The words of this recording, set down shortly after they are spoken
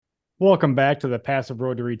Welcome back to the Passive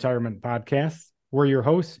Road to Retirement podcast. We're your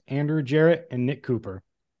hosts, Andrew Jarrett and Nick Cooper.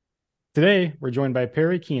 Today, we're joined by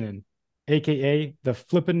Perry Keenan, aka the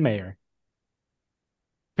Flippin Mayor.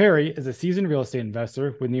 Perry is a seasoned real estate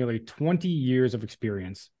investor with nearly 20 years of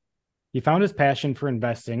experience. He found his passion for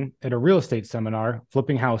investing at a real estate seminar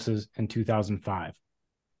flipping houses in 2005.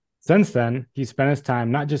 Since then, he spent his time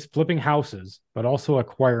not just flipping houses, but also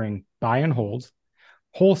acquiring buy and holds,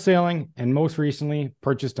 wholesaling, and most recently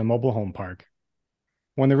purchased a mobile home park.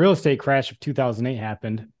 When the real estate crash of 2008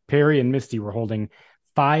 happened, Perry and Misty were holding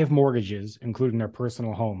 5 mortgages, including their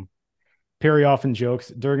personal home. Perry often jokes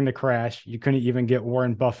during the crash, you couldn't even get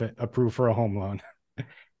Warren Buffett approved for a home loan.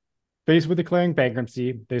 Faced with declaring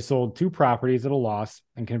bankruptcy, they sold 2 properties at a loss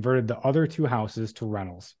and converted the other 2 houses to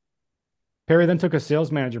rentals. Perry then took a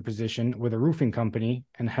sales manager position with a roofing company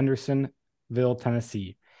in Hendersonville,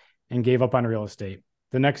 Tennessee, and gave up on real estate.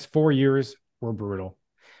 The next 4 years were brutal.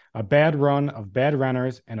 A bad run of bad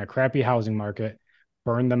renters and a crappy housing market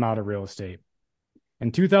burned them out of real estate.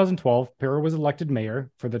 In 2012, Perry was elected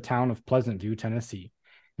mayor for the town of Pleasant View, Tennessee,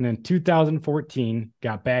 and in 2014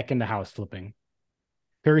 got back into house flipping.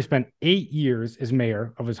 Perry spent 8 years as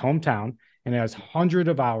mayor of his hometown and has hundreds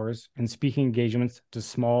of hours in speaking engagements to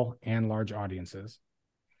small and large audiences.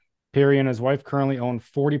 Perry and his wife currently own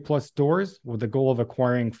 40 plus stores with the goal of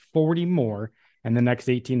acquiring 40 more in the next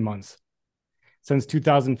 18 months. Since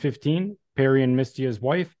 2015, Perry and Misty, his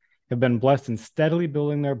wife, have been blessed in steadily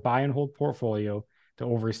building their buy and hold portfolio to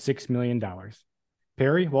over $6 million.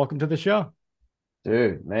 Perry, welcome to the show.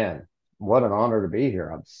 Dude, man, what an honor to be here.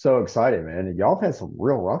 I'm so excited, man. And y'all have had some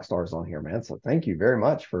real rock stars on here, man. So thank you very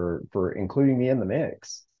much for including me in the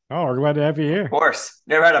mix. Oh, we're glad to have you Of here. course.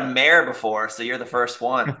 Never had a mayor before, so you're the first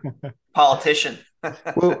one. Politician.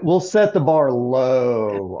 All We'll set the bar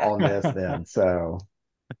low on this then. So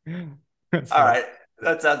right.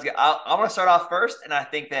 That sounds good. I'm going to start off first. And I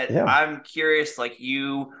think that yeah. I'm curious, like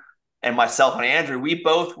you and myself and Andrew, we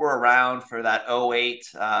both were around for that '08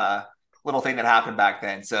 little thing that happened back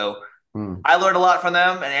then. So Hmm. I learned a lot from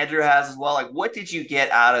them, and Andrew has as well. Like, what did you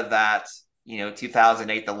get out of that,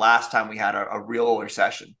 2008, the last time we had a real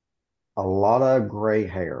recession? A lot of gray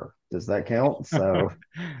hair. Does that count? So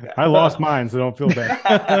I lost mine, so don't feel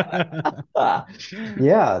bad.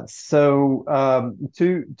 yeah. So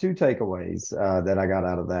two takeaways that I got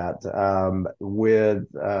out of that.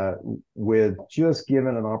 With just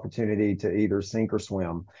given an opportunity to either sink or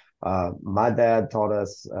swim. My dad taught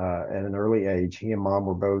us at an early age. He and mom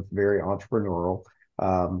were both very entrepreneurial,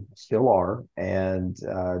 still are, and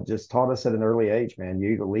just taught us at an early age, man.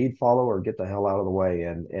 You either lead, follow, or get the hell out of the way.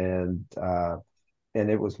 And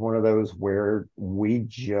it was one of those where I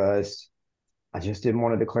just didn't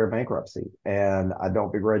want to declare bankruptcy. And I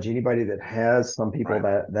don't begrudge anybody that has. Some people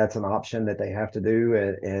Right. that's an option that they have to do,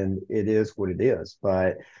 and it is what it is.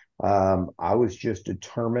 But I was just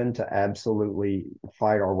determined to absolutely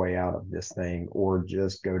fight our way out of this thing or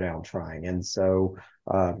just go down trying. And so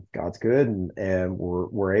God's good, and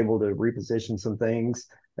we're able to reposition some things.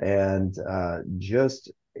 And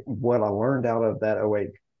just what I learned out of that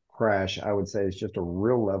 '08 crash, I would say, is just a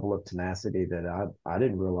real level of tenacity that I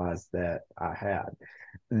didn't realize that I had.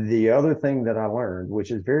 The other thing that I learned,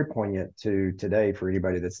 which is very poignant to today for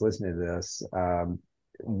anybody that's listening to this,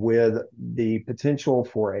 with the potential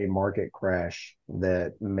for a market crash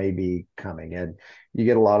that may be coming, and you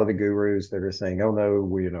get a lot of the gurus that are saying, "Oh no,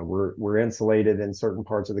 we're insulated in certain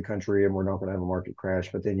parts of the country, and we're not going to have a market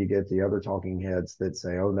crash." But then you get the other talking heads that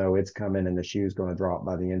say, "Oh no, it's coming, and the shoe's going to drop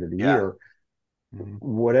by the end of the Yeah. year."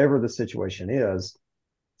 Whatever the situation is,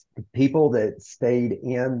 people that stayed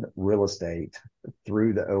in real estate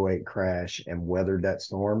through the '08 crash and weathered that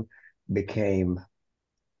storm became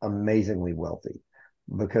amazingly wealthy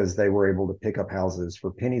because they were able to pick up houses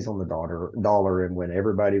for pennies on the dollar. And when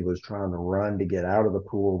everybody was trying to run to get out of the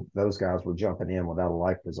pool, those guys were jumping in without a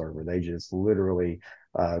life preserver. They just literally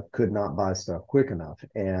could not buy stuff quick enough.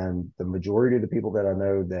 And the majority of the people that I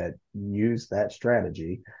know that use that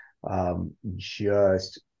strategy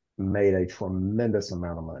just made a tremendous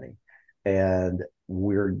amount of money. And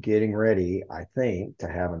we're getting ready, I think, to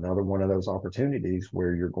have another one of those opportunities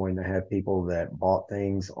where you're going to have people that bought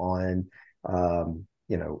things on,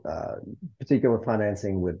 particular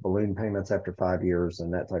financing with balloon payments after 5 years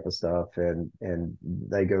and that type of stuff, and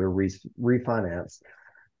they go to refinance,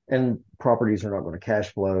 and properties are not going to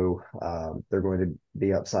cash flow. They're going to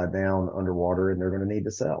be upside down, underwater, and they're going to need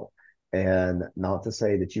to sell. And not to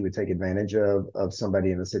say that you would take advantage of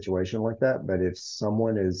somebody in a situation like that, but if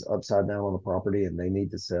someone is upside down on the property and they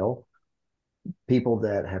need to sell, people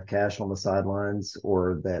that have cash on the sidelines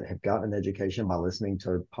or that have gotten an education by listening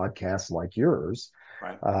to podcasts like yours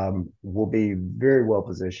Right. will be very well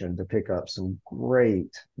positioned to pick up some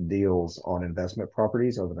great deals on investment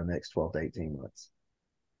properties over the next 12 to 18 months.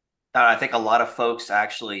 I think a lot of folks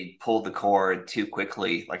actually pulled the cord too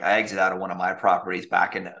quickly. Like I exited out of one of my properties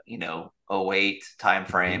back in, '08 time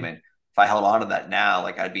frame. And if I held on to that now,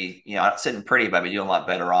 like I'd be, not sitting pretty, but I'd be doing a lot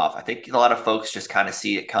better off. I think a lot of folks just kind of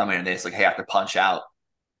see it coming and it's like, hey, I have to punch out.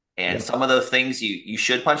 And Yep. some of those things you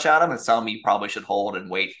should punch out them, and some you probably should hold and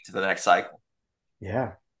wait to the next cycle.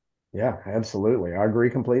 Yeah. Yeah, absolutely. I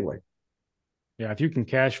agree completely. Yeah, if you can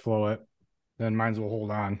cash flow it, then might as well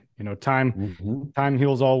hold on. Time Mm-hmm. time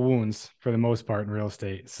heals all wounds for the most part in real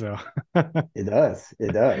estate. So It does.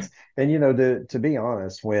 It does. And to be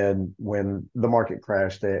honest, when the market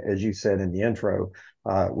crashed, as you said in the intro,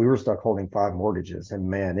 we were stuck holding 5 mortgages, and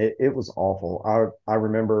man, it was awful. I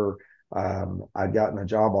remember I'd gotten a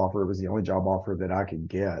job offer. It was the only job offer that I could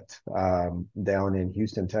get down in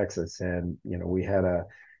Houston, Texas, and we had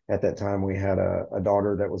at that time we had a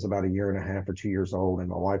daughter that was about a year and a half or 2 years old, and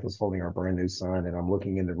my wife was holding our brand new son, and I'm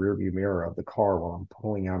looking in the rearview mirror of the car while I'm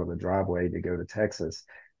pulling out of the driveway to go to Texas,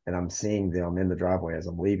 and I'm seeing them in the driveway as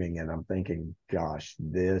I'm leaving, and I'm thinking, gosh,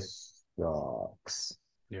 this sucks.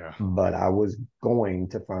 yeah. But I was going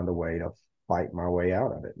to find a way to fight my way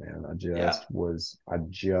out of it, man. Yeah. I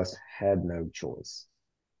just had no choice.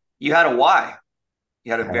 You had a why.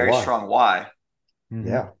 You had I a had a very why. strong why. Mhm.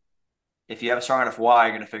 Yeah, If you have a strong enough why,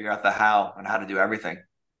 you're going to figure out the how and how to do everything.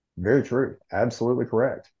 very true. Absolutely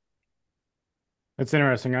correct. It's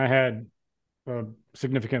interesting. I had a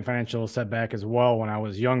significant financial setback as well when I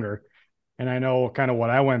was younger. And I know kind of what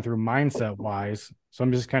I went through mindset wise. So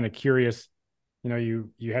I'm just kind of curious,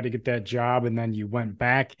 you had to get that job and then you went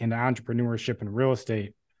back into entrepreneurship and real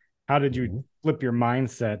estate. How did you Mhm. flip your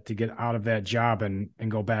mindset to get out of that job and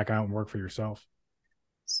go back out and work for yourself?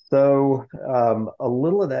 So a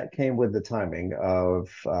little of that came with the timing of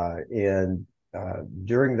in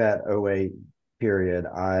during that '08 period,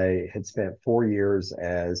 I had spent 4 years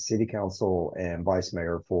as city council and vice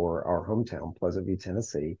mayor for our hometown, Pleasant View,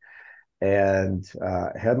 Tennessee, and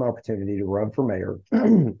had an opportunity to run for mayor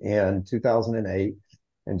in 2008,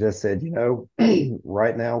 and just said,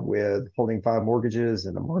 right now with holding 5 mortgages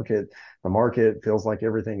and the market feels like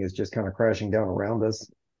everything is just kind of crashing down around us.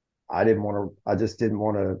 I just didn't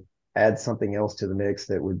want to add something else to the mix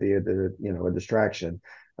that would be a distraction.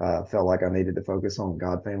 Felt like I needed to focus on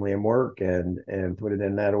God, family, and work, and put it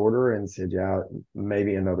in that order, and said, yeah,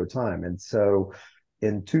 maybe another time. And so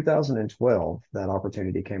in 2012, that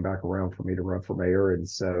opportunity came back around for me to run for mayor. And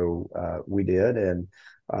so we did. And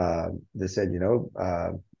they said,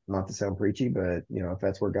 not to sound preachy, but if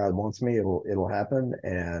that's where God wants me, it'll happen.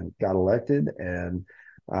 And got elected, and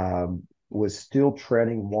was still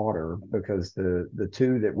treading water because the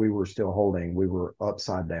two that we were still holding, we were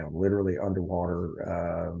upside down, literally underwater,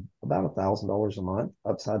 about $1,000 a month,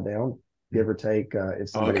 upside down, give or take, if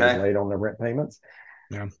somebody was Okay. late on their rent payments,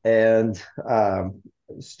 Yeah. and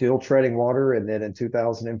still treading water. And then in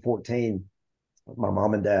 2014, my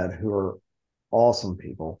mom and dad, who are awesome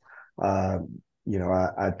people,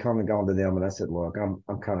 I'd come and gone to them, and I said, look,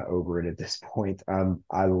 I'm kind of over it at this point.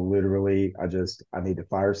 I literally, I need to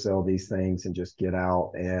fire sell these things and just get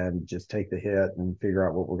out and just take the hit and figure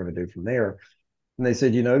out what we're going to do from there. And they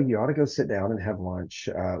said, you ought to go sit down and have lunch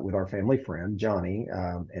with our family friend Johnny,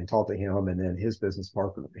 and talk to him, and then his business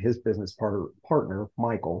partner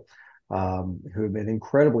Michael, who have been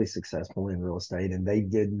incredibly successful in real estate, and they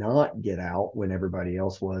did not get out when everybody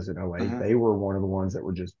else was in '08. Mm-hmm. They were one of the ones that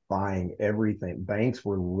were just buying everything. Banks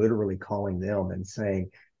were literally calling them and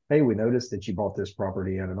saying, hey, we noticed that you bought this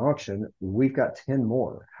property at an auction. We've got 10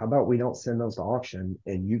 more. How about we don't send those to auction,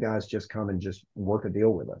 and you guys just come and just work a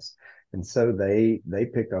deal with us? And so they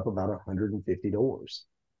picked up about 150 doors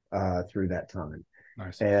through that time.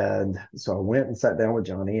 Nice. And so I went and sat down with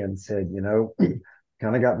Johnny and said,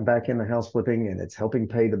 kind of gotten back in the house flipping, and it's helping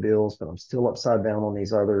pay the bills, but I'm still upside down on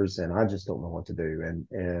these others, and I just don't know what to do.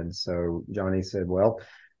 And so Johnny said, well,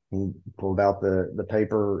 he pulled out the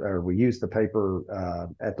paper, or we used the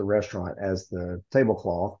paper at the restaurant as the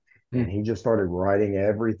tablecloth, and Mm. he just started writing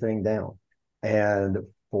everything down. And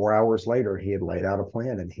 4 hours later, he had laid out a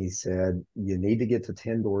plan, and he said, you need to get to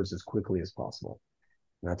 10 doors as quickly as possible.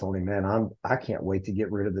 And I told him, man, I can't wait to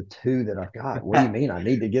get rid of the 2 that I've got. What do you mean I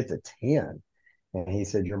need to get to 10? And he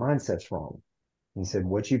said, your mindset's wrong. He said,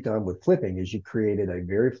 what you've done with flipping is you created a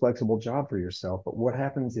very flexible job for yourself. But what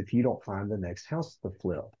happens if you don't find the next house to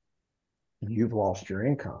flip? You've lost your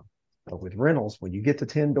income. But with rentals, when you get to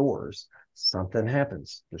 10 doors, something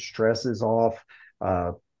happens. The stress is off.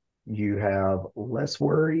 You have less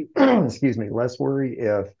worry, excuse me, less worry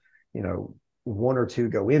if, you know, one or two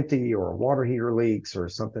go empty or a water heater leaks or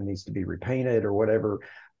something needs to be repainted or whatever.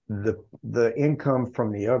 The income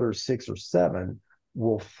from the other six or seven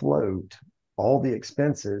will float all the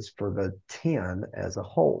expenses for the 10 as a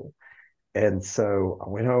whole. And so I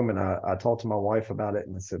went home and I talked to my wife about it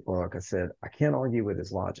and I said, look, I said, I can't argue with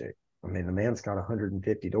his logic. I mean, the man's got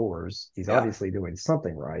 150 doors. He's Yeah. obviously doing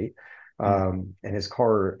something right. Mm. And his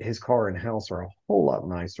car and house are a whole lot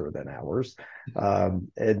nicer than ours.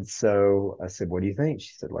 And so I said, what do you think?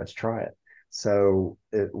 She said, let's try it. So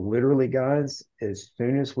it literally, guys, as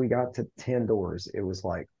soon as we got to 10 doors, it was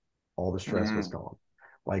like all the stress was Mm. gone.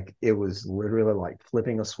 Like it was literally like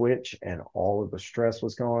flipping a switch and all of the stress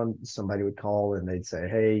was gone. Somebody would call and they'd say,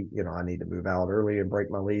 hey, you know, I need to move out early and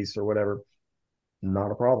break my lease or whatever.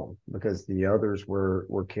 Not a problem because the others were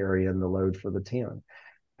carrying the load for the 10.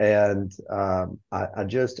 And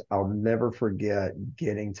I'll never forget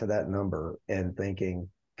getting to that number and thinking,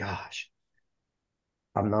 gosh,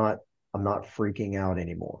 I'm not I'm not freaking out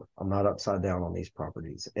anymore. I'm not upside down on these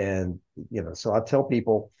properties. And so I tell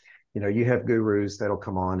people, you have gurus that'll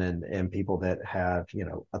come on and people that have,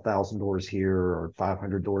 1,000 doors here or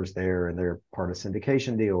 500 doors there, and they're part of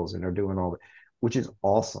syndication deals and they're doing all that, which is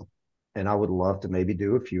awesome. And I would love to maybe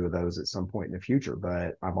do a few of those at some point in the future.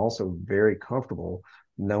 But I'm also very comfortable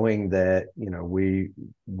knowing that,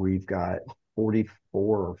 we've got 44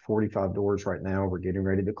 or 45 doors right now. We're getting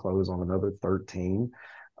ready to close on another 13.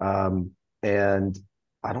 And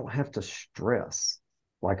I don't have to stress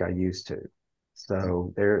like I used to.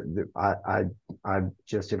 So I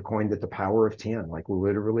just have coined it the power of 10. Like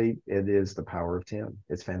literally, it is the power of 10.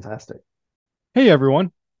 It's fantastic. Hey,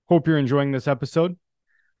 everyone. Hope you're enjoying this episode.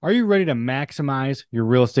 Are you ready to maximize your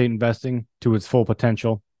real estate investing to its full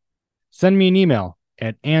potential? Send me an email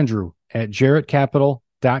at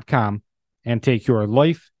andrew@jarrettcapital.com and take your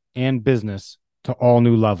life and business to all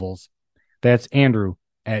new levels. That's Andrew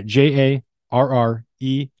at JARRETT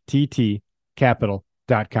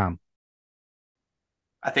capital.com.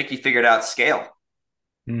 I think you figured out scale.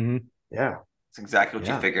 Mm-hmm. Yeah. That's exactly what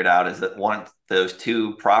you Yeah. figured out, is that one of those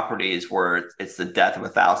two properties where it's the death of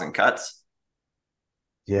 1,000 cuts.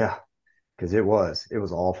 Yeah. Because it was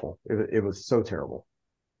awful. It was so terrible.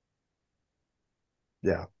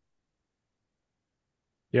 Yeah.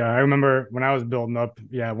 Yeah, I remember when I was building up.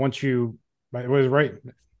 Yeah, it was right, it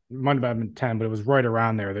might have been 10, but it was right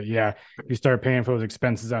around there that, yeah, you start paying for those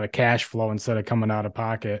expenses out of cash flow instead of coming out of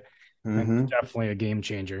pocket. And it's Mm-hmm. definitely a game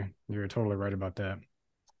changer. You're totally right about that.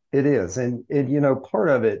 It is. And part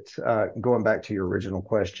of it, going back to your original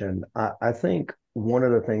question, I think one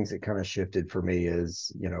of the things that kind of shifted for me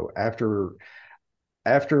is,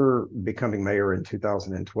 after becoming mayor in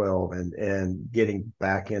 2012 and getting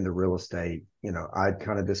back into real estate, I'd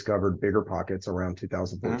kind of discovered bigger pockets around Mhm.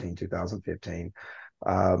 2014, 2015.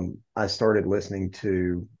 I started listening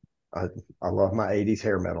to, I love my 80s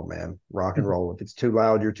hair metal, man, rock and roll. If it's too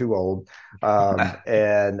loud, you're too old.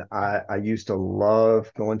 And I used to love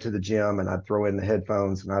going to the gym and I'd throw in the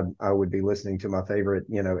headphones and I would be listening to my favorite,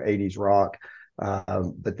 80s rock.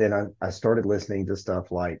 But then I started listening to stuff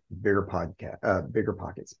like bigger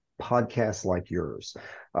pockets, podcasts like yours,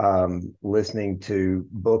 listening to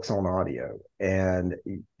books on audio, and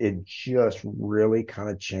it just really kind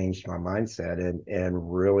of changed my mindset and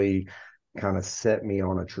really kind of set me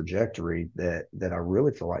on a trajectory that I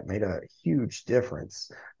really feel like made a huge difference.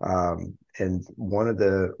 And one of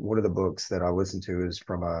the books that I listened to is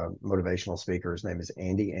from a motivational speaker. His name is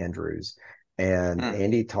Andy Andrews, and Mm.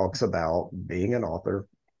 Andy talks about being an author,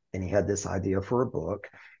 and he had this idea for a book,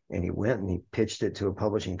 and he went and he pitched it to a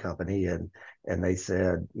publishing company, and they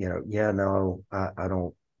said, yeah, no, I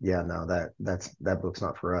don't, yeah, no, that book's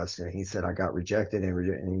not for us. And he said, I got rejected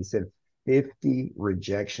and he said, 50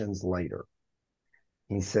 rejections later,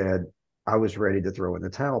 he said, I was ready to throw in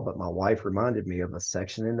the towel, but my wife reminded me of a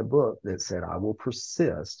section in the book that said, I will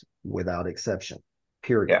persist without exception,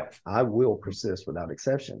 period. Yeah. I will persist without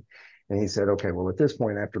exception. And he said, okay, well, at this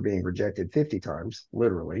point, after being rejected 50 times,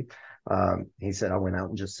 literally, he said, I went out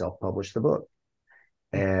and just self published the book.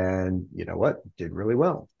 And you know what? Did really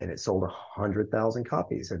well. And it sold 100,000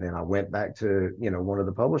 copies. And then I went back to, one of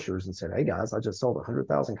the publishers and said, hey guys, I just sold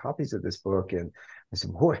 100,000 copies of this book. And I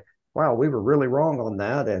said, boy, wow, we were really wrong on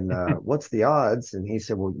that. And what's the odds? And he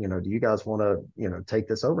said, well, do you guys want to, take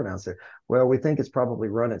this over now? I said, well, we think it's probably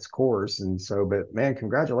run its course. And so, but man,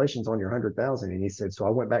 congratulations on your 100,000. And he said, so I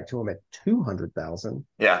went back to him at 200,000.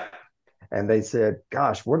 Yeah. and they said,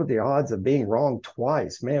 "Gosh, what are the odds of being wrong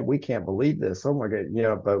twice? Man, we can't believe this. Oh my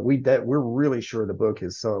God, but we're really sure the book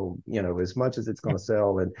is sold, as much as it's going to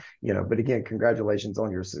sell, and but again, congratulations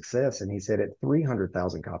on your success." And he said at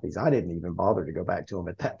 300,000 copies, I didn't even bother to go back to him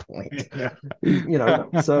at that point.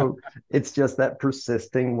 Yeah. So it's just that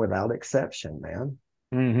persisting without exception, man.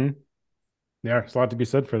 Mm-hmm. Yeah, there's a lot to be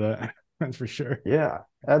said for that. That's for sure. Yeah,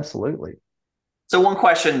 absolutely. So one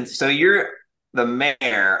question. So you're the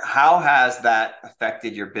mayor. How has that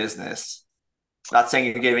affected your business? Not saying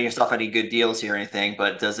you're giving yourself any good deals here or anything,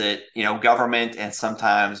 but does it, government and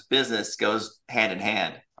sometimes business goes hand in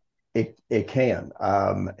hand? It can.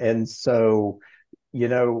 And so,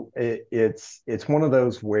 it's one of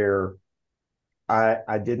those where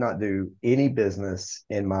I did not do any business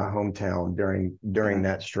in my hometown during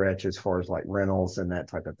that stretch as far as like rentals and that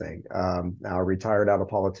type of thing. I retired out of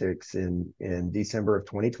politics in December of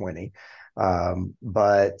 2020.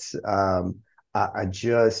 But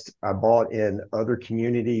I bought in other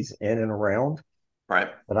communities in and around, Right.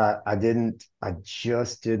 but I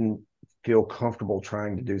just didn't feel comfortable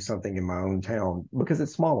trying to do something in my own town because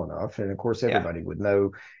it's small enough. And of course, Yeah. everybody would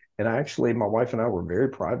know. And my wife and I were very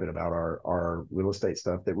private about our real estate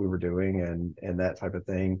stuff that we were doing and that type of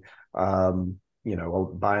thing.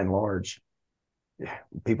 By and large,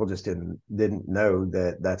 people just didn't know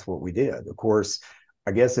that that's what we did. Of course,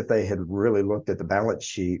 I guess if they had really looked at the balance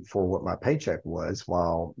sheet for what my paycheck was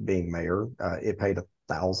while being mayor, it paid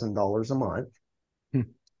 $1,000 a month,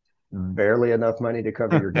 barely enough money to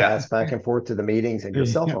cover your gas back and forth to the meetings and your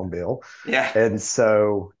cell phone bill. Yeah. And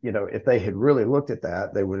so, if they had really looked at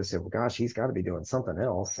that, they would have said, well, gosh, he's got to be doing something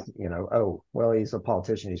else. Oh, well, he's a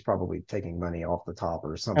politician. He's probably taking money off the top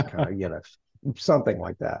or some kind of, something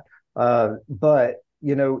like that. But,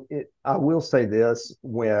 I will say this,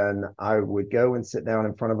 when I would go and sit down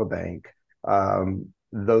in front of a bank,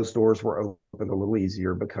 those doors were opened a little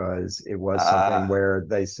easier because it was something where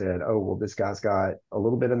they said, oh, well, this guy's got a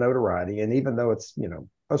little bit of notoriety. And even though it's,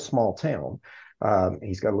 a small town,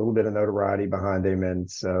 he's got a little bit of notoriety behind him. And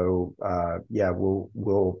so,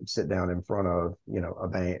 we'll sit down in front of, a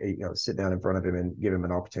bank, sit down in front of him and give him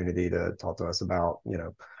an opportunity to talk to us about,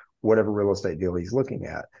 whatever real estate deal he's looking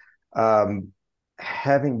at.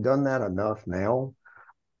 Having done that enough now,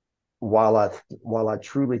 while I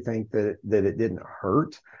truly think that it didn't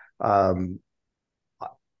hurt, I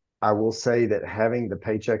will say that having the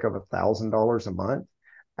paycheck of $1,000 a month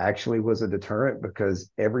actually was a deterrent,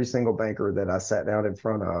 because every single banker that I sat down in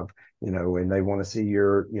front of, and they want to see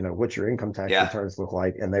your, what your income tax returns look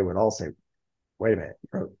like, and they would all say, "Wait a minute,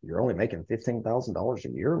 you're only making $15,000 a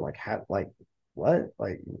year? Like, how, like what?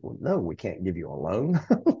 Like, no, we can't give you a loan."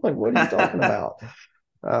 Like, what are you talking about?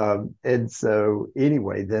 And so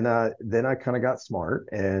anyway, then I kind of got smart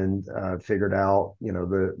and figured out,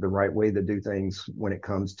 the right way to do things when it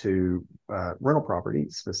comes to rental property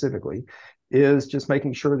specifically is just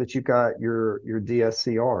making sure that you've got your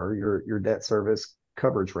DSCR, your debt service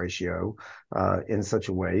coverage ratio, in such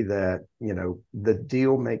a way that, the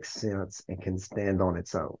deal makes sense and can stand on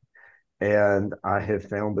its own. And I have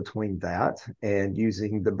found between that and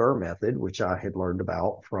using the BRRRR method, which I had learned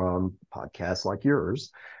about from podcasts like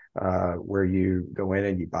yours, where you go in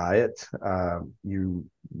and you buy it, you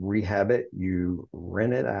rehab it, you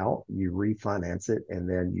rent it out, you refinance it, and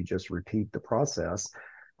then you just repeat the process.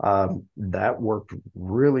 That worked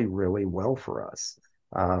really, really well for us.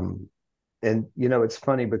 And it's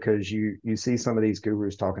funny because you see some of these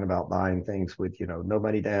gurus talking about buying things with no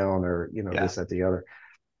money down or this, that, the other.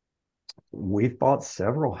 We've bought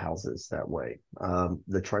several houses that way.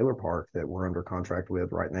 The trailer park that we're under contract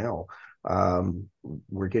with right now,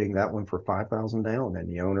 we're getting that one for $5,000 down, and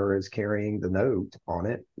the owner is carrying the note on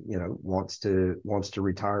it. Wants to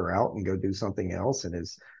retire out and go do something else, and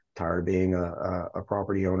is tired of being a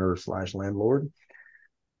property owner / landlord.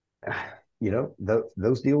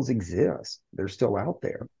 Those deals exist. They're still out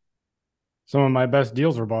there. Some of my best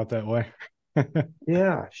deals were bought that way.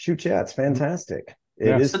 Yeah, shoot, yeah, it's fantastic.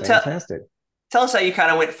 It is fantastic. Tell us how you kind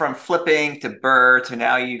of went from flipping to BRRRR to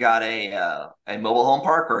now you got a mobile home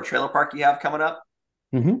park or a trailer park you have coming up.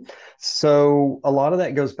 Mm-hmm. So a lot of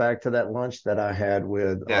that goes back to that lunch that I had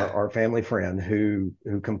with our family friend who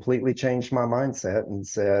completely changed my mindset and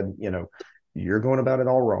said, you're going about it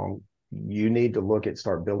all wrong. You need to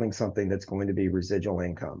start building something that's going to be residual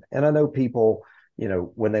income. And I know people,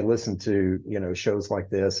 when they listen to, shows like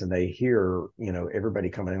this and they hear, everybody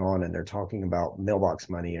coming on and they're talking about mailbox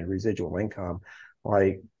money and residual income,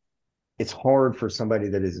 like, it's hard for somebody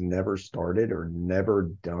that has never started or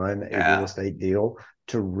never done a real estate deal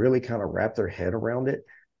to really kind of wrap their head around it.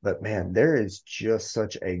 But man, there is just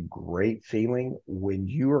such a great feeling when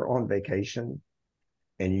you are on vacation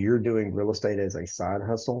and you're doing real estate as a side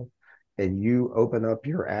hustle, and you open up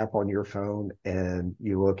your app on your phone and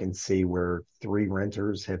you look and see where 3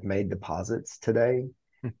 renters have made deposits today,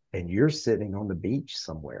 and you're sitting on the beach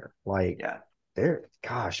somewhere. Like, Yeah. there,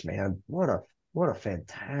 gosh, man, what a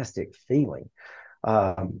fantastic feeling.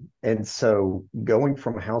 And so going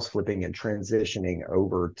from house flipping and transitioning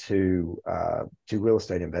over to real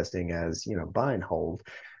estate investing as, buy and hold,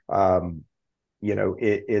 um,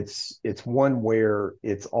 it's one where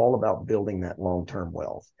it's all about building that long-term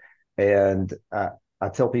wealth. And I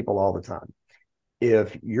tell people all the time,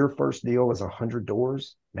 if your first deal is 100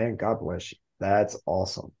 doors, man, God bless you. That's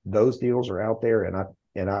awesome. Those deals are out there, and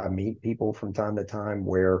I meet people from time to time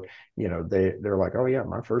where, they're like, oh yeah,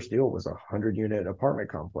 my first deal was 100-unit apartment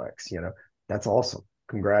complex. That's awesome. Right.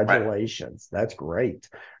 Congratulations. That's great.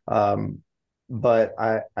 But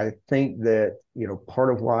I think that,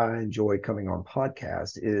 part of why I enjoy coming on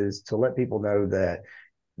podcast is to let people know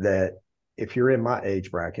that if you're in my age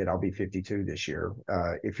bracket, I'll be 52 this year.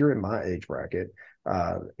 If you're in my age bracket,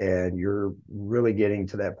 and you're really getting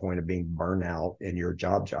to that point of being burned out in your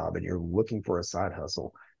job, and you're looking for a side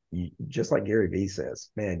hustle, just like Gary Vee says,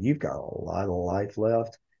 man, you've got a lot of life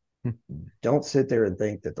left. Don't sit there and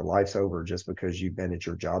think that the life's over just because you've been at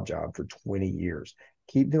your job for 20 years.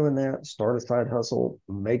 Keep doing that. Start a side hustle.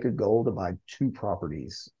 Make a goal to buy 2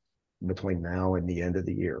 properties between now and the end of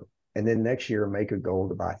the year. And then next year, make a goal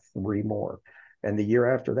to buy 3 more. And the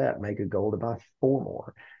year after that, make a goal to buy 4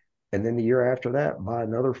 more. And then the year after that, buy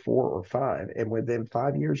another 4 or 5. And within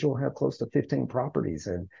 5 years, you'll have close to 15 properties.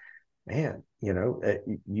 And man,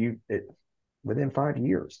 within 5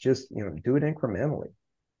 years, just, do it incrementally.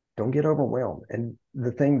 Don't get overwhelmed. And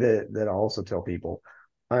the thing that I also tell people,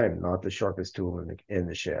 I am not the sharpest tool in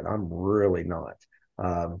the shed. I'm really not.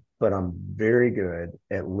 But I'm very good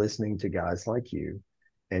at listening to guys like you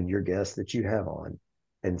and your guests that you have on,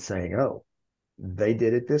 and saying, oh, they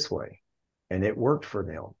did it this way and it worked for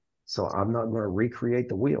them. So I'm not going to recreate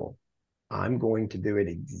the wheel. I'm going to do it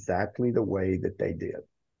exactly the way that they did.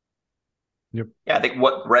 Yep. Yeah, I think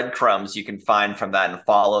what breadcrumbs you can find from that and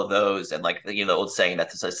follow those, and like the old saying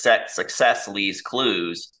that success leaves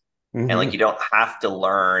clues, and like Mm-hmm. you don't have to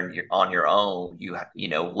learn on your own.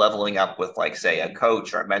 Leveling up with, like, say, a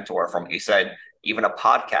coach or a mentor, from what you said, even a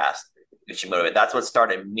podcast that you motivate. That's what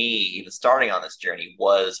started me even starting on this journey,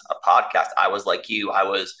 was a podcast. I was like you. I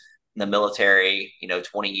was in the military,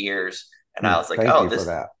 20 years, and I was like, Thank oh, you for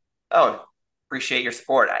that. oh, appreciate your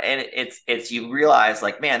support. And it's you realize,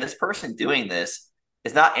 like, man, this person doing this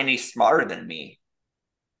is not any smarter than me,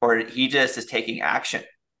 or he just is taking action.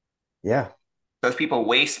 Yeah. Those people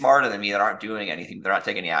way smarter than me that aren't doing anything, they're not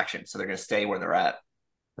taking any action, so they're going to stay where they're at.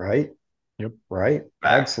 Right. Yep. Right.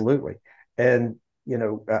 Fact. Absolutely. And,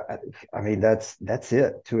 I mean, that's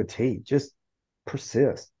it to a T. Just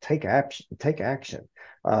persist, take action,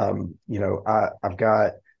 I've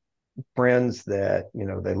got friends that,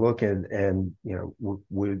 they look and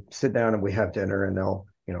we sit down and we have dinner, and they'll,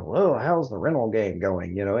 oh, how's the rental game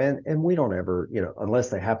going, and we don't ever, unless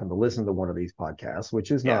they happen to listen to one of these podcasts, which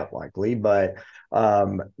is Yeah. not likely, but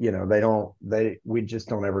we just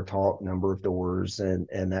don't ever talk number of doors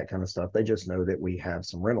and that kind of stuff. They just know that we have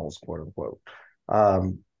some rentals, quote unquote.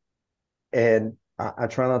 And I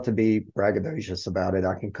try not to be braggadocious about it.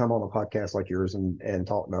 I can come on a podcast like yours and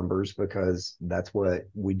talk numbers, because that's what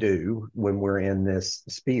we do when we're in this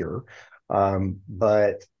sphere.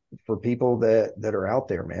 But for people that are out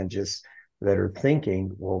there, man, just that are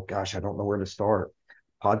thinking, well, gosh, I don't know where to start.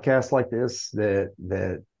 Podcasts like this that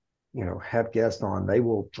have guests on, they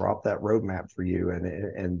will drop that roadmap for you,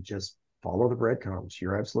 and just follow the breadcrumbs.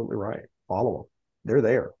 You're absolutely right. Follow them. They're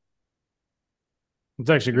there. It's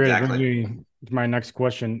actually great. It brings Exactly. me to my next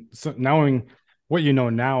question. So knowing what you know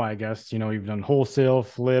now, I guess, you've done wholesale,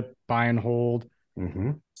 flip, buy and hold.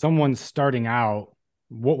 Mm-hmm. Someone starting out,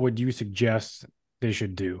 what would you suggest they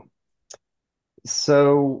should do?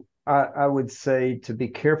 So I would say to be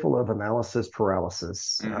careful of analysis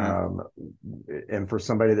paralysis. Mm-hmm. And for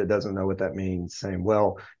somebody that doesn't know what that means, saying,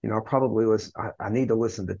 well, I probably I need to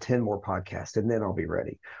listen to 10 more podcasts and then I'll be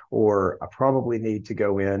ready. Or I probably need to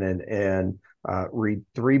go in and read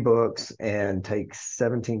 3 books and take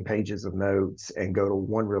 17 pages of notes and go to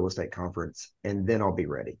one real estate conference and then I'll be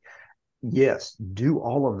ready. Yes, do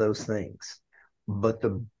all of those things. But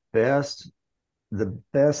best the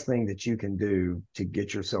best thing that you can do to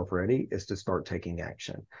get yourself ready is to start taking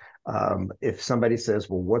action. If somebody says,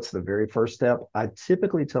 well, what's the very first step? I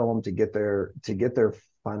typically tell them to get their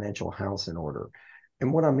financial house in order.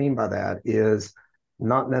 And what I mean by that is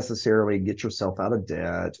not necessarily get yourself out of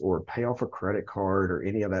debt or pay off a credit card or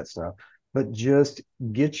any of that stuff, but just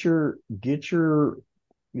get your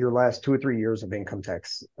last 2 or 3 years of income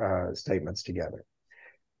tax statements together.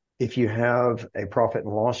 If you have a profit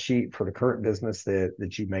and loss sheet for the current business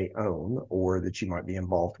that you may own or that you might be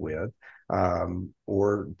involved with,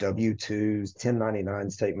 or W-2s, 1099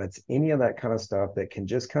 statements, any of that kind of stuff that can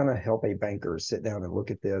just kind of help a banker sit down and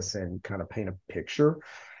look at this and kind of paint a picture,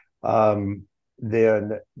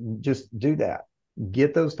 then just do that.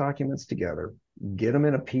 Get those documents together, get them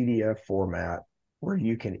in a PDF format where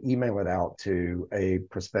you can email it out to a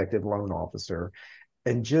prospective loan officer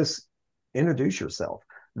and just introduce yourself.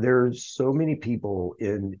 There's so many people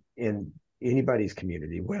in anybody's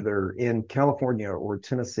community, whether in California or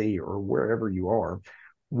Tennessee or wherever you are.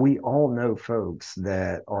 We all know folks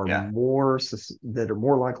that are more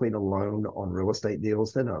likely to loan on real estate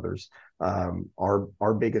deals than others.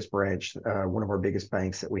 Our biggest branch, one of our biggest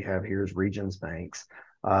banks that we have here is Regions Banks.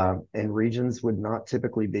 And Regions would not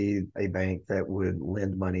typically be a bank that would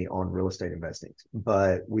lend money on real estate investing.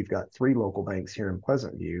 But we've got 3 local banks here in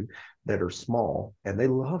Pleasant View that are small, and they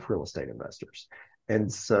love real estate investors. And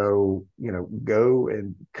so, go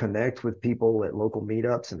and connect with people at local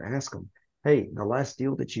meetups and ask them, hey, the last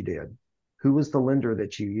deal that you did, who was the lender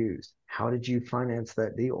that you used? How did you finance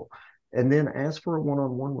that deal? And then ask for a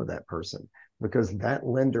one-on-one with that person, because that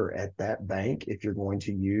lender at that bank, if you're going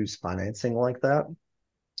to use financing like that,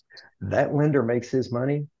 that lender makes his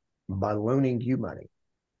money by loaning you money.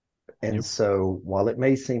 And so while it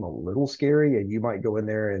may seem a little scary and you might go in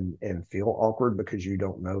there and feel awkward because you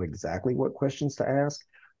don't know exactly what questions to ask,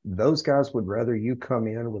 those guys would rather you come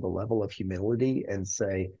in with a level of humility and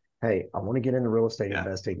say, hey, I want to get into real estate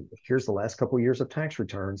investing. Here's the last couple of years of tax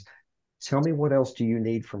returns. Tell me, what else do you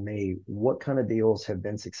need from me? What kind of deals have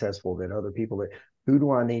been successful that other people, who do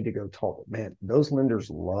I need to go talk? Man, those lenders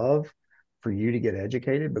love for you to get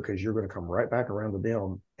educated, because you're going to come right back around to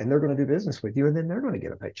them and they're going to do business with you, and then they're going to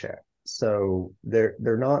get a paycheck. So they're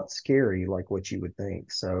not scary like what you would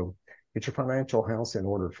think. So get your financial house in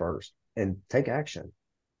order first and take action.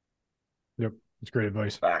 Yep. It's great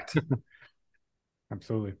advice. Fact.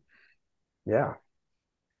 Absolutely. Yeah.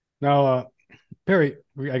 Now, Perry,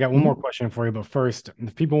 I got one more question for you, but first,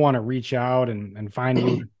 if people want to reach out and find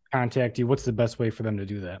you, contact you, what's the best way for them to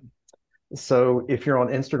do that? So if you're on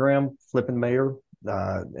Instagram, Flippin Mayor,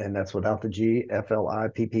 and that's without the G,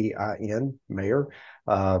 Flippin, Mayor.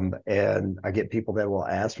 And I get people that will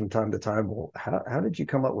ask from time to time, well, how did you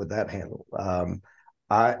come up with that handle?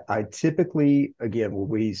 I typically, again, when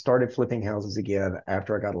we started flipping houses again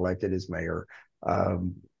after I got elected as mayor, I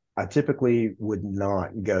typically would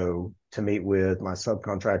not go to meet with my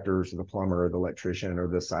subcontractors or the plumber or the electrician or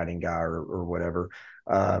the siding guy or whatever,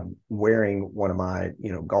 wearing one of my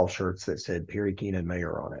golf shirts that said Perry Keenan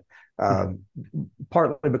Mayor on it.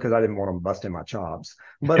 Partly because I didn't want them busting my chops,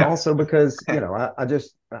 but also because I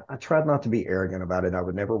tried not to be arrogant about it. I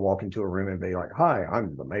would never walk into a room and be like, "Hi,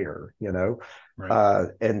 I'm the mayor," Right.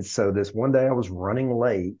 And so this one day I was running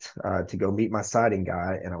late to go meet my siding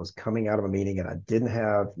guy, and I was coming out of a meeting, and I didn't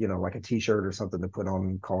have like a t-shirt or something to put on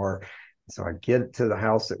in the car. So I get to the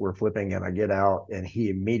house that we're flipping, and I get out, and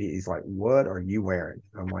he's like, "What are you wearing?"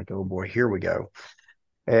 I'm like, "Oh boy, here we go."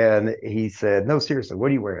 And he said, "No, seriously,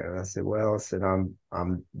 what are you wearing?" And I said, "Well," I said, I'm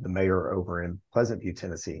the mayor over in Pleasant View,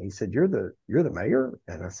 Tennessee." And he said, You're the mayor?"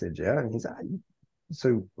 And I said, "Yeah." And he said,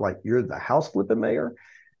 "So like you're the house flipping mayor?"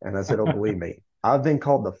 And I said, "Oh, believe me, I've been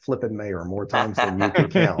called the flipping mayor more times than you can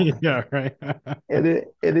count." Yeah, right. and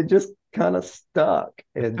it just kind of stuck.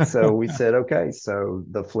 And so we said, okay, so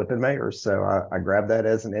the flipping mayor. So I grabbed that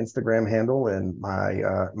as an Instagram handle, and my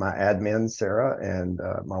admin Sarah and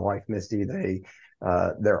my wife Misty,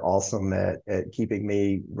 they're awesome at keeping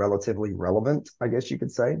me relatively relevant, I guess you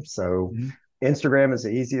could say. So Instagram is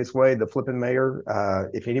the easiest way. The Flippin' Mayor.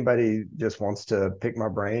 If anybody just wants to pick my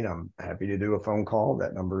brain, I'm happy to do a phone call.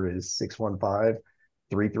 That number is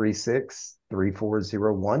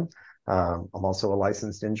 615-336-3401. I'm also a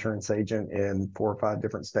licensed insurance agent in 4 or 5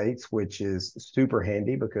 different states, which is super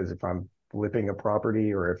handy, because if I'm flipping a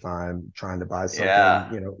property or if I'm trying to buy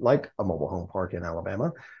something, like a mobile home park in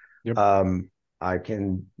Alabama, I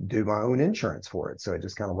can do my own insurance for it. So it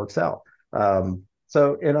just kind of works out. And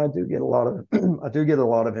I do get a lot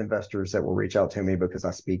of investors that will reach out to me because I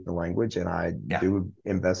speak the language and I do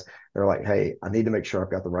invest. They're like, "Hey, I need to make sure I've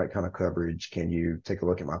got the right kind of coverage. Can you take a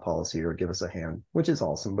look at my policy or give us a hand?" Which is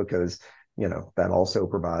awesome, because, that also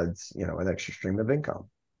provides, an extra stream of income.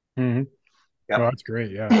 Mm-hmm. Yep. Oh, that's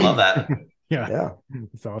great. Yeah. Love that. Yeah.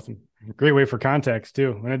 It's awesome. Great way for context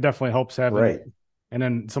too. And it definitely helps having And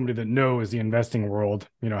then somebody that knows the investing world,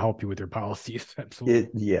 help you with your policies. Absolutely.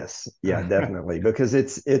 Yes. Yeah, definitely. Because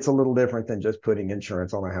it's a little different than just putting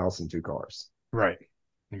insurance on a house and 2 cars. Right.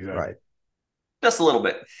 Exactly. Right. Just a little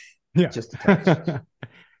bit. Yeah. Just a touch.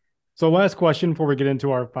 So last question before we get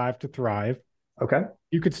into our 5 to thrive. Okay.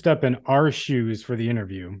 You could step in our shoes for the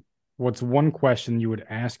interview. What's one question you would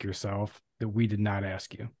ask yourself that we did not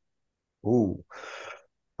ask you? Ooh.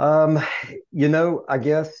 I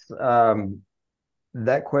guess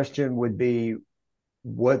that question would be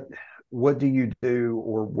what do you do,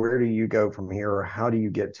 or where do you go from here, or how do you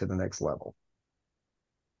get to the next level?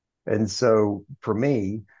 And so for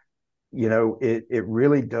me, it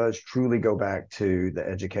really does truly go back to the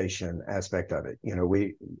education aspect of it.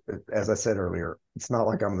 As I said earlier, it's not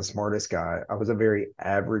like I'm the smartest guy. I was a very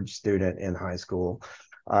average student in high school.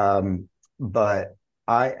 But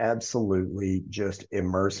I absolutely just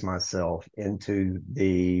immerse myself into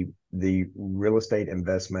the real estate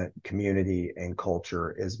investment community and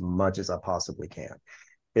culture as much as I possibly can.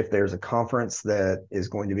 If there's a conference that is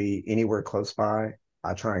going to be anywhere close by,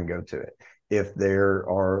 I try and go to it. If there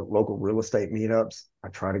are local real estate meetups, I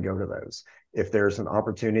try to go to those. If there's an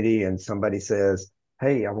opportunity and somebody says,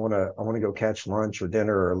 "Hey, I want to go catch lunch or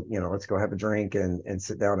dinner, or let's go have a drink and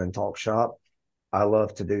sit down and talk shop," I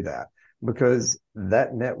love to do that, because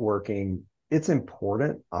that networking, it's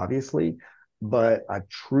important, obviously, but I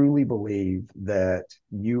truly believe that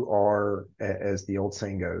you are, as the old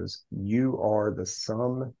saying goes, you are the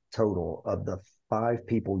sum total of the 5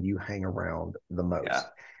 people you hang around the most. Yeah.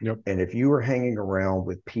 Yep. And if you are hanging around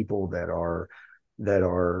with people that are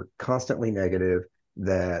constantly negative,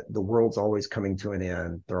 that the world's always coming to an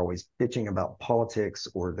end, they're always bitching about politics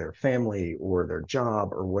or their family or their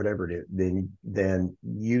job or whatever it is, then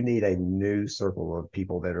you need a new circle of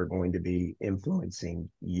people that are going to be influencing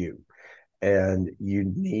you. And you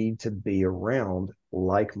need to be around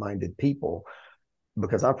like-minded people,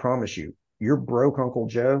 because I promise you, your broke Uncle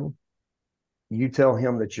Joe, you tell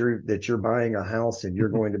him that you're buying a house and you're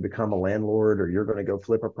going to become a landlord, or you're going to go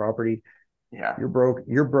flip a property. Yeah.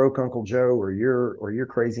 Your broke Uncle Joe or your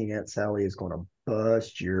crazy Aunt Sally is going to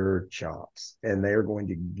bust your chops, and they are going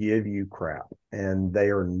to give you crap, and they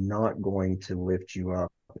are not going to lift you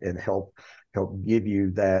up and help give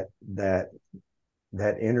you that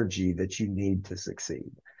energy that you need to succeed.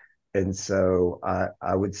 And so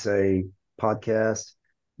I would say podcasts,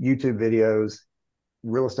 YouTube videos,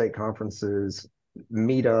 real estate conferences,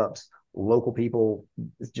 meetups, local people.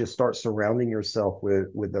 Just start surrounding yourself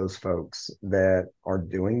with those folks that are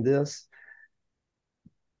doing this,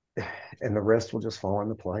 and the rest will just fall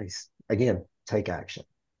into place. Again, take action.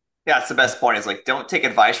 Yeah, it's the best point. Is like, don't take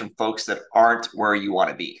advice from folks that aren't where you want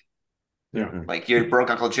to be. Yeah. Like, you're broke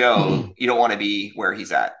Uncle Joe, you don't want to be where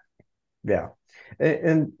he's at. Yeah.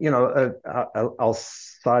 And I'll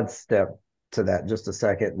sidestep to that just a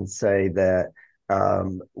second and say that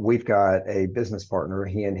we've got a business partner,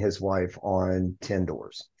 he and his wife, on 10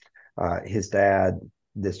 doors. His dad,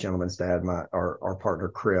 this gentleman's dad, our partner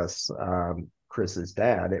Chris's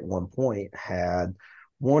dad, at one point had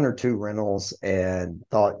 1 or 2 rentals and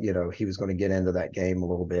thought, he was going to get into that game a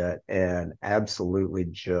little bit, and absolutely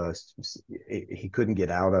just he couldn't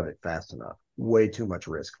get out of it fast enough. Way too much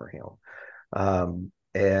risk for him.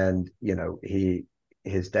 And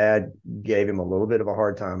his dad gave him a little bit of a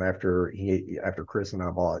hard time after Chris and I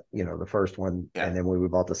bought, the first one, Yeah. and then we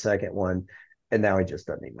bought the second one, and now he just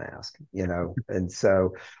doesn't even ask, and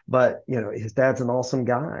so, but his dad's an awesome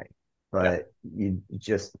guy, but you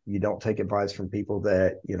don't take advice from people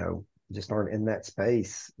that, just aren't in that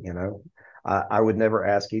space. I would never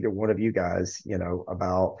ask either one of you guys,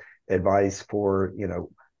 about advice for,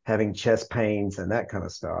 having chest pains and that kind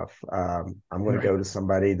of stuff. I'm going to go to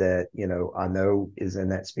somebody that, I know is in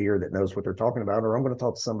that sphere, that knows what they're talking about, or I'm going to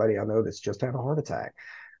talk to somebody I know that's just had a heart attack.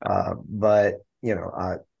 But,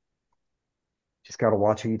 I just got to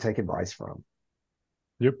watch who you take advice from.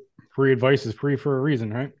 Yep. Free advice is free for a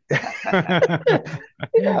reason, right?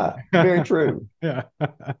 Yeah, very true. Yeah.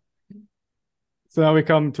 So now we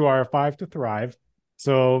come to our 5 to thrive.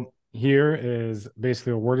 So here is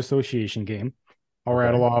basically a word association game. I'll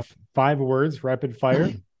rattle off 5 words, rapid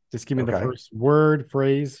fire. Just give me the first word,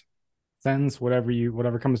 phrase, sentence,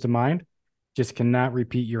 whatever comes to mind. Just cannot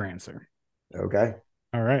repeat your answer. Okay.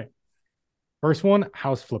 All right. First one,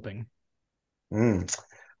 house flipping.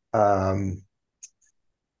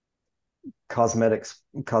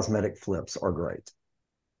 Cosmetic flips are great.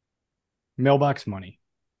 Mailbox money.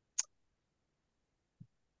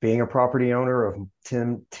 Being a property owner of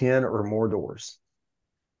 10 or more doors.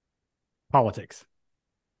 Politics.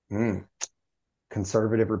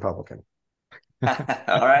 Conservative Republican.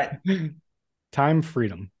 All right. Time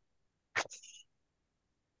freedom.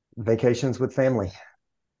 Vacations with family.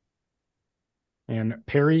 And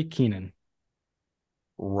Perry Keenan.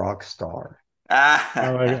 Rock star.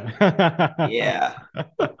 Yeah.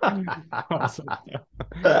 Awesome.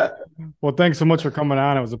 Well, thanks so much for coming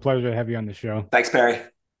on. It was a pleasure to have you on the show. Thanks, Perry.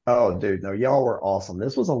 Oh, dude, no, y'all were awesome.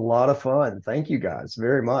 This was a lot of fun. Thank you guys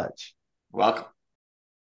very much. Welcome.